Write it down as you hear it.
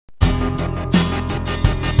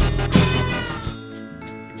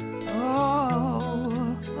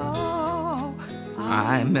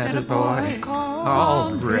I met a boy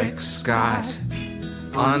called Rick Scott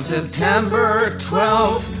on September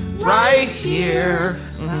 12th, right here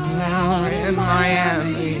in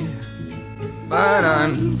Miami. But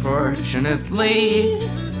unfortunately,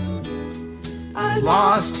 I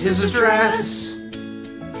lost his address.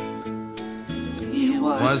 He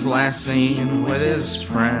was last seen with his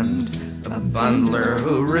friend, a bundler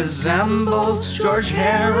who resembles George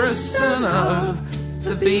Harrison of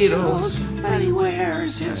the Beatles, but he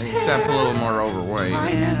wears his hair except a little more overweight.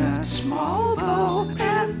 in a small bow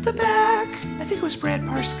at the back. I think it was Brad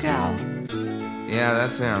Parscale. Yeah,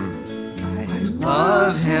 that's him. I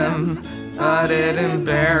love him, but it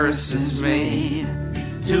embarrasses me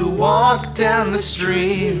to walk down the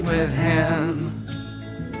street with him.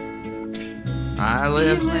 I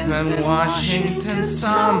live in Washington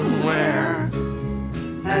somewhere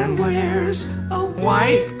and wears a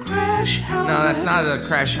white crash helmet. No, that's not a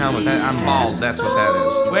crash helmet. I'm bald. That's what that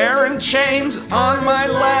is. Wearing chains on my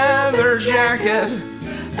leather jacket,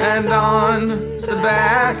 and on the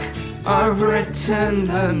back are written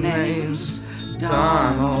the names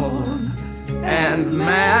Donald and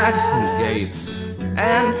Matt Gates.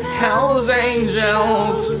 and Hell's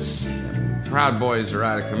Angels. Proud Boys are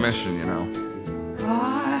out of commission, you know.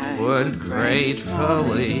 I would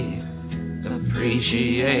gratefully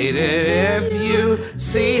appreciate it if you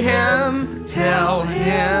see him. Tell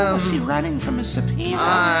him. Was he running from a subpoena?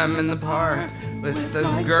 I'm in the park with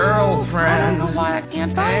a girlfriend. I don't know why I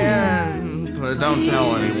can't find him. But don't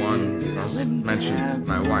tell anyone. Don't mention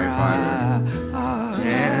my wife either.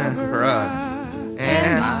 Deborah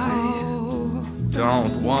and I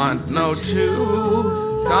don't want no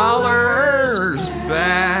 $2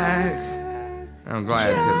 back. I'm glad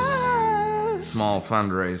because small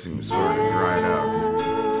fundraising sort of dried up.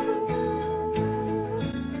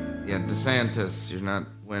 Yeah, DeSantis, you're not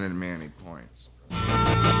winning me any points.